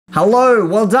Hello,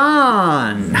 well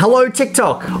done. Hello,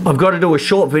 TikTok. I've got to do a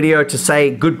short video to say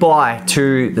goodbye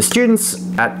to the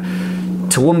students at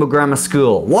Toowoomba Grammar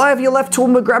School. Why have you left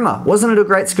Toowoomba Grammar? Wasn't it a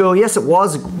great school? Yes, it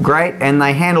was great, and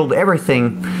they handled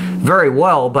everything very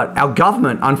well, but our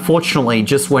government, unfortunately,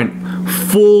 just went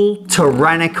full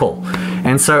tyrannical.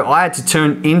 And so I had to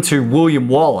turn into William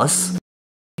Wallace,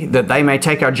 that they may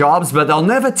take our jobs, but they'll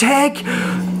never take,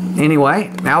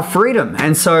 anyway, our freedom.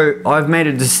 And so I've made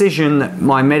a decision that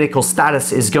my medical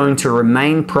status is going to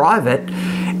remain private.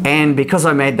 And because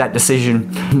I made that decision,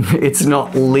 it's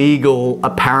not legal,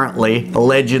 apparently,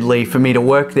 allegedly, for me to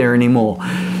work there anymore.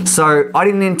 So I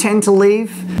didn't intend to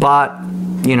leave, but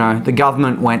you know, the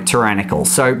government went tyrannical.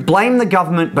 So blame the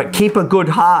government, but keep a good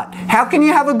heart. How can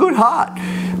you have a good heart?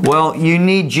 Well, you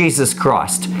need Jesus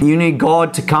Christ. You need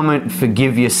God to come and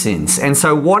forgive your sins. And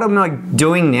so what am I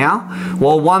doing now?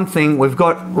 Well, one thing, we've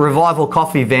got Revival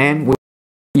Coffee Van.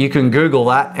 You can Google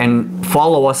that and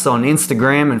follow us on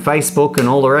Instagram and Facebook and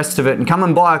all the rest of it, and come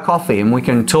and buy a coffee and we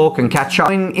can talk and catch up.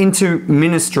 I'm into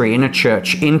ministry in a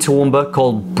church in Toowoomba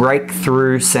called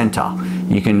Breakthrough Center.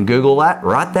 You can Google that,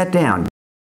 write that down.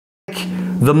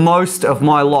 The most of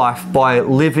my life by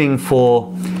living for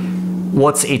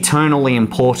what's eternally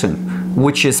important,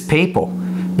 which is people.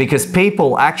 Because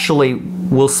people actually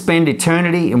will spend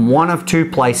eternity in one of two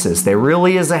places. There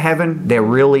really is a heaven, there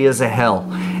really is a hell.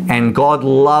 And God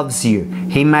loves you.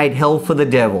 He made hell for the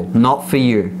devil, not for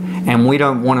you. And we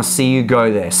don't want to see you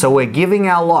go there. So we're giving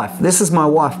our life. This is my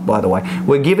wife, by the way.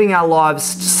 We're giving our lives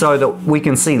so that we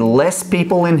can see less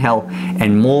people in hell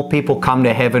and more people come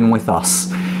to heaven with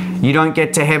us. You don't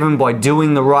get to heaven by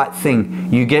doing the right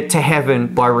thing. You get to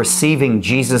heaven by receiving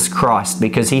Jesus Christ,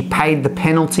 because He paid the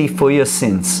penalty for your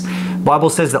sins. The Bible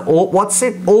says that what's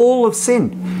it? All have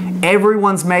sinned.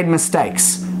 Everyone's made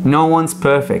mistakes. No one's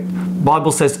perfect. The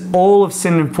Bible says all have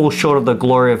sinned and fall short of the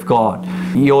glory of God.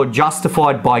 You're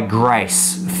justified by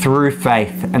grace through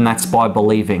faith, and that's by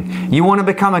believing. You want to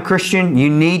become a Christian?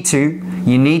 You need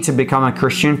to become a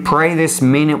Christian. Pray this,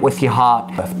 mean it with your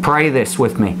heart. Pray this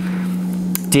with me.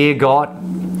 Dear God,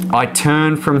 I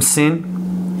turn from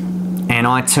sin and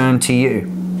I turn to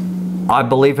you. I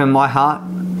believe in my heart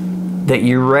that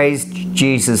you raised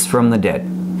Jesus from the dead.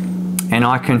 And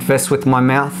I confess with my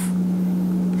mouth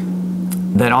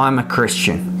that I'm a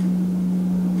Christian.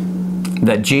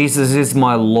 That Jesus is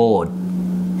my Lord.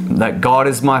 That God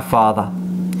is my Father.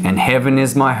 And heaven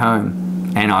is my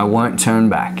home. And I won't turn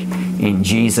back. In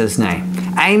Jesus' name.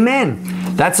 Amen.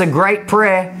 That's a great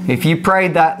prayer. If you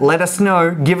prayed that, let us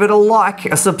know. Give it a like,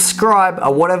 a subscribe,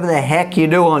 or whatever the heck you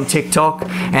do on TikTok,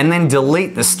 and then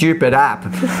delete the stupid app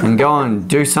and go and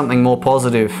do something more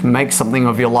positive. Make something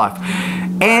of your life.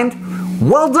 And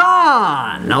well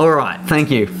done! All right,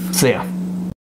 thank you. See ya.